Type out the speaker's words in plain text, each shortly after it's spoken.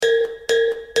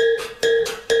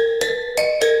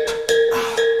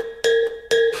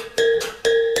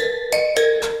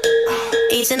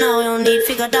now, you don't need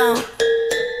to go down.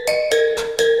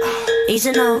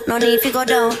 Easy now, no need to go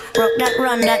down. Rock that,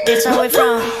 run that, that's how we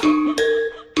from.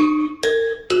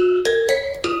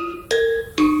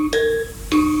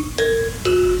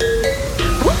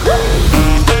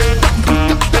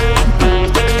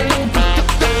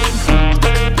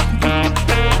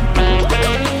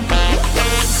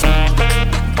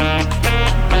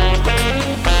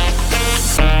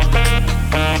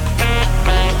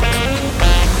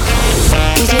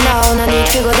 Easy now, no need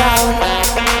to go down.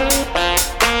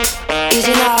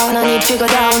 Easy now, no need to go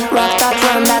down. Rock that,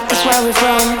 run that, that's where we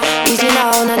from. Easy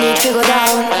now, no need to go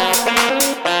down.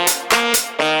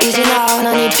 Easy now,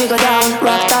 no need to go down.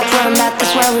 Rock that, run that,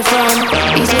 that's where we from.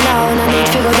 Easy now, no need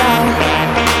to go down.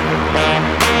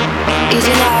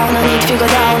 Easy now, no need to go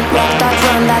down. Rock that,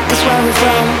 run that, that's where we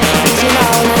from. Easy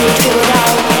now, no need to go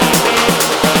down.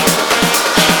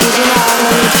 Easy now, no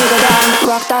need to go down.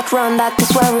 Rock that, run that,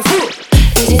 that's where we from.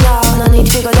 Easy now, no need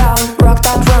to go down. Rock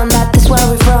that, run that, that's where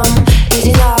we from.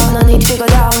 Easy now, no need to go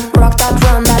down. Rock that,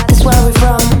 run that, that's where we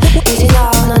from. Easy now,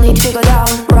 no need to go down.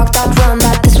 Rock that, run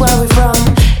that, that's where we from.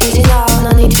 Easy now,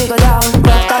 no need to go down.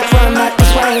 Rock that, run that,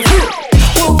 that's where we from.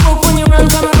 Whoop whoop when you run,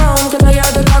 come around, 'cause I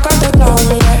hear the talk of the town,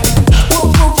 yeah.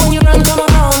 Whoop whoop when you run, come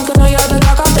around, 'cause I hear the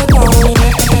talk of the town,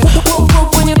 yeah. Whoop whoop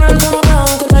when you run, come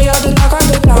around, 'cause I hear the talk of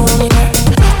the town, yeah.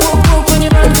 Whoop whoop when you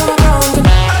run, come around.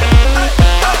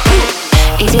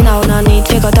 Easy now, no need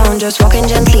to go down. Just walking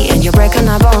gently and you're breaking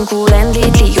a bone. Cool and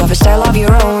deeply, you have a style of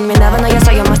your own. Me never know you,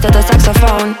 so you master the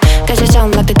saxophone. 'Cause you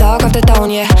sound like the dog of the town,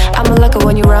 yeah. I'm a looker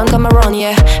when you run, come around,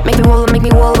 yeah. Make me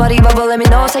wall, body bubble. Let me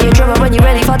know, say you dribble when you're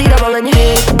ready for the double. And you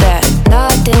hit that,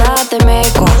 nothing,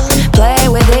 make all. Play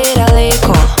with it a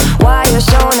little. Why you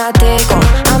so not tickle?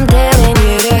 I'm telling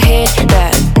you to hit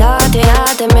that,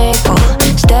 nothing, make all.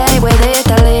 Stay with it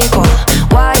a little.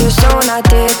 Why you so not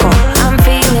tickle? I'm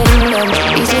feeling them.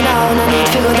 Easy now, no need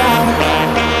to go down.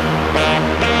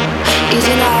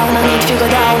 Easy now, no need to go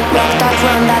down. Rock that,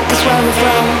 run that, that's where we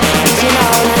from. Easy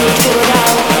now, no need to go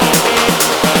down.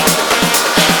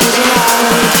 Easy now, no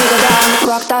need to go down.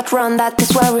 Rock that, run that,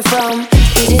 that's where we from.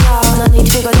 Easy now, no need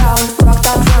to go down. Rock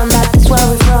that, run that, that's where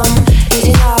we from.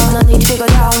 Easy now, no need to go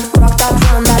down. Rock that,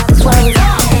 run that, that's where we from.